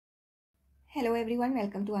Hello everyone,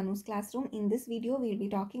 welcome to Anu's classroom. In this video, we'll be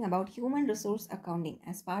talking about human resource accounting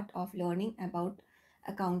as part of learning about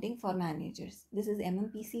accounting for managers. This is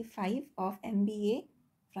MMPC 5 of MBA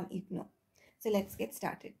from IGNOU. So let's get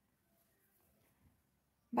started.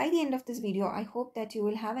 By the end of this video, I hope that you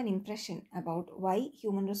will have an impression about why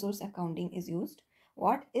human resource accounting is used,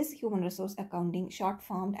 what is human resource accounting, short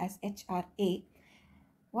formed as HRA,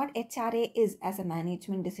 what HRA is as a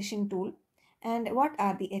management decision tool, and what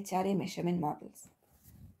are the HRA measurement models.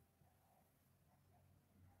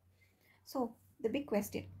 So, the big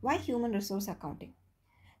question, why human resource accounting?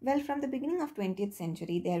 Well, from the beginning of 20th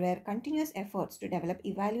century, there were continuous efforts to develop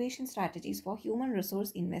evaluation strategies for human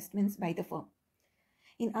resource investments by the firm.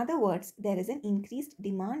 In other words, there is an increased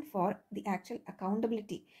demand for the actual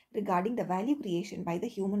accountability regarding the value creation by the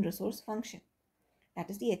human resource function,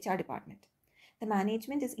 that is the HR department. The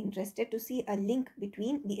management is interested to see a link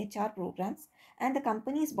between the HR programs and the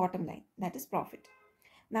company's bottom line, that is profit.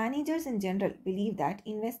 Managers in general believe that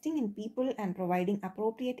investing in people and providing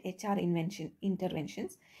appropriate HR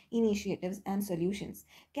interventions, initiatives, and solutions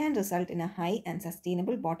can result in a high and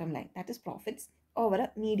sustainable bottom line, that is, profits, over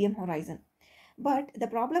a medium horizon. But the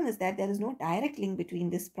problem is that there is no direct link between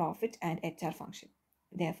this profit and HR function.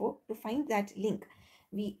 Therefore, to find that link,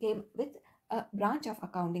 we came with a branch of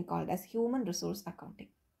accounting called as human resource accounting.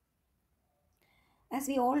 As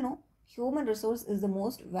we all know, human resource is the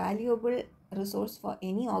most valuable resource for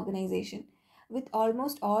any organization, with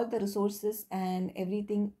almost all the resources and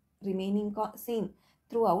everything remaining same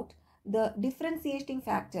throughout. The differentiating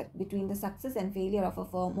factor between the success and failure of a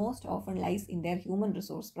firm most often lies in their human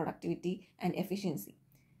resource productivity and efficiency.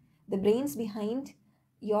 The brains behind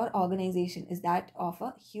your organization is that of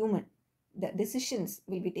a human. The decisions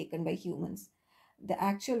will be taken by humans. The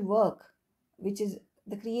actual work, which is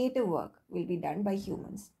the creative work, will be done by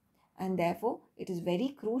humans. And therefore, it is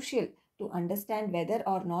very crucial to understand whether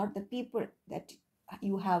or not the people that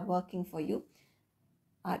you have working for you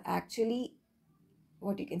are actually,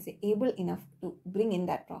 able enough to bring in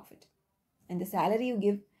that profit. And the salary you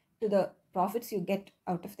give to the profits you get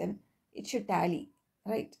out of them, it should tally,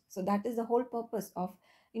 right? So that is the whole purpose of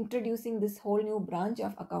introducing this whole new branch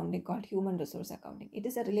of accounting called human resource accounting. It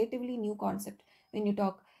is a relatively new concept when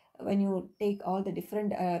you take all the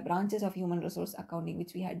different branches of human resource accounting,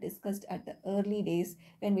 which we had discussed at the early days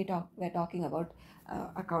when we're talking about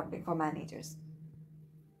accounting for managers.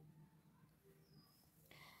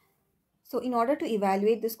 So in order to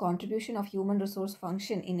evaluate this contribution of human resource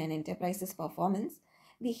function in an enterprise's performance,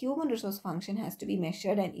 the human resource function has to be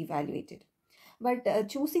measured and evaluated. But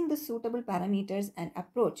choosing the suitable parameters and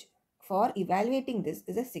approach for evaluating this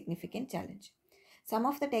is a significant challenge. Some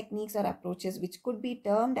of the techniques or approaches which could be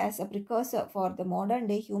termed as a precursor for the modern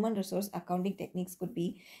day human resource accounting techniques could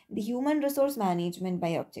be the human resource management by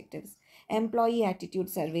objectives, employee attitude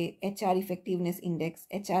survey, HR effectiveness index,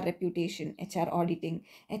 HR reputation, HR auditing,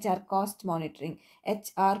 HR cost monitoring,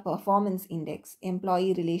 HR performance index,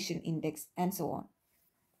 employee relation index, and so on.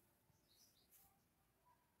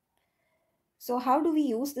 So how do we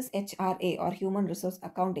use this HRA or human resource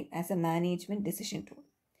accounting as a management decision tool?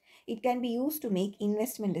 It can be used to make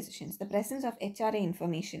investment decisions. The presence of HRA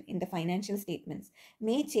information in the financial statements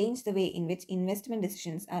may change the way in which investment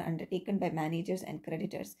decisions are undertaken by managers and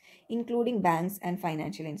creditors, including banks and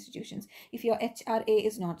financial institutions. If your HRA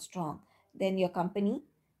is not strong, then your company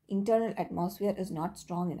internal atmosphere is not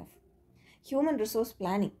strong enough. Human resource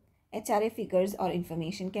planning. HRA figures or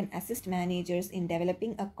information can assist managers in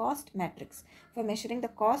developing a cost matrix for measuring the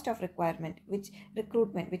cost of recruitment,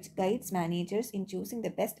 which guides managers in choosing the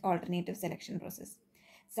best alternative selection process.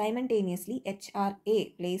 Simultaneously,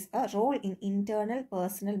 HRA plays a role in internal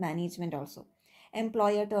personnel management also.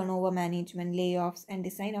 Employer turnover management, layoffs, and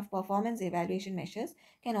design of performance evaluation measures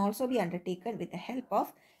can also be undertaken with the help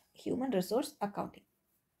of human resource accounting.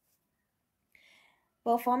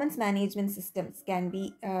 Performance management systems can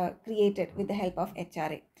be created with the help of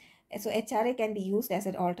HRA. So HRA can be used as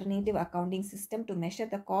an alternative accounting system to measure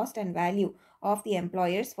the cost and value of the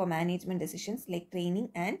employers for management decisions like training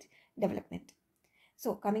and development.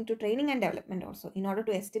 So coming to training and development also, in order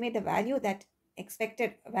to estimate the value of the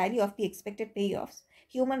expected payoffs,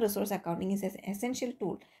 human resource accounting is an essential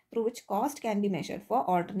tool through which cost can be measured for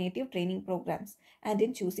alternative training programs and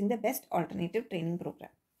in choosing the best alternative training program.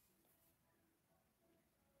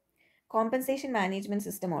 Compensation management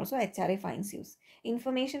system also HRA finds use.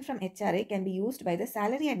 Information from HRA can be used by the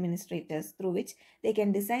salary administrators through which they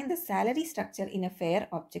can design the salary structure in a fair,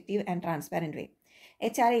 objective and transparent way.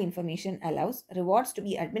 HRA information allows rewards to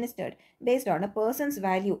be administered based on a person's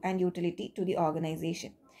value and utility to the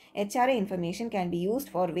organization. HRA information can be used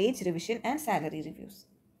for wage revision and salary reviews.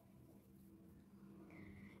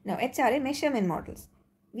 Now, HRA measurement models.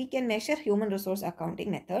 We can measure human resource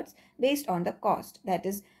accounting methods based on the cost, that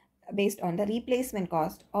is, based on the replacement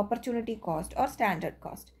cost, opportunity cost, or standard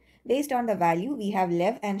cost. Based on the value, we have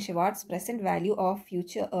Lev and Schwartz present value of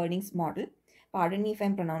future earnings model. Pardon me if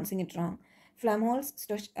I'm pronouncing it wrong. Flumholtz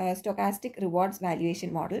stochastic rewards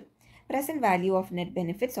valuation model. Present value of net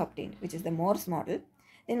benefits obtained, which is the Morse model.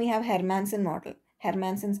 Then we have Hermansen model.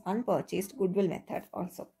 Hermansen's unpurchased goodwill method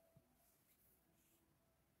also.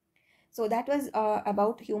 So that was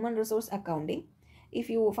about human resource accounting. If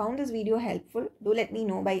you found this video helpful, do let me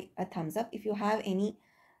know by a thumbs up. If you have any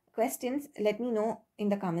questions, let me know in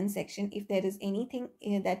the comment section. If there is anything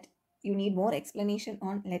that you need more explanation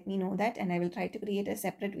on, let me know that, and I will try to create a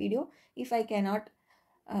separate video if I cannot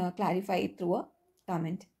clarify it through a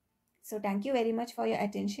comment. So thank you very much for your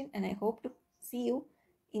attention, and I hope to see you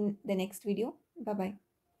in the next video. Bye bye.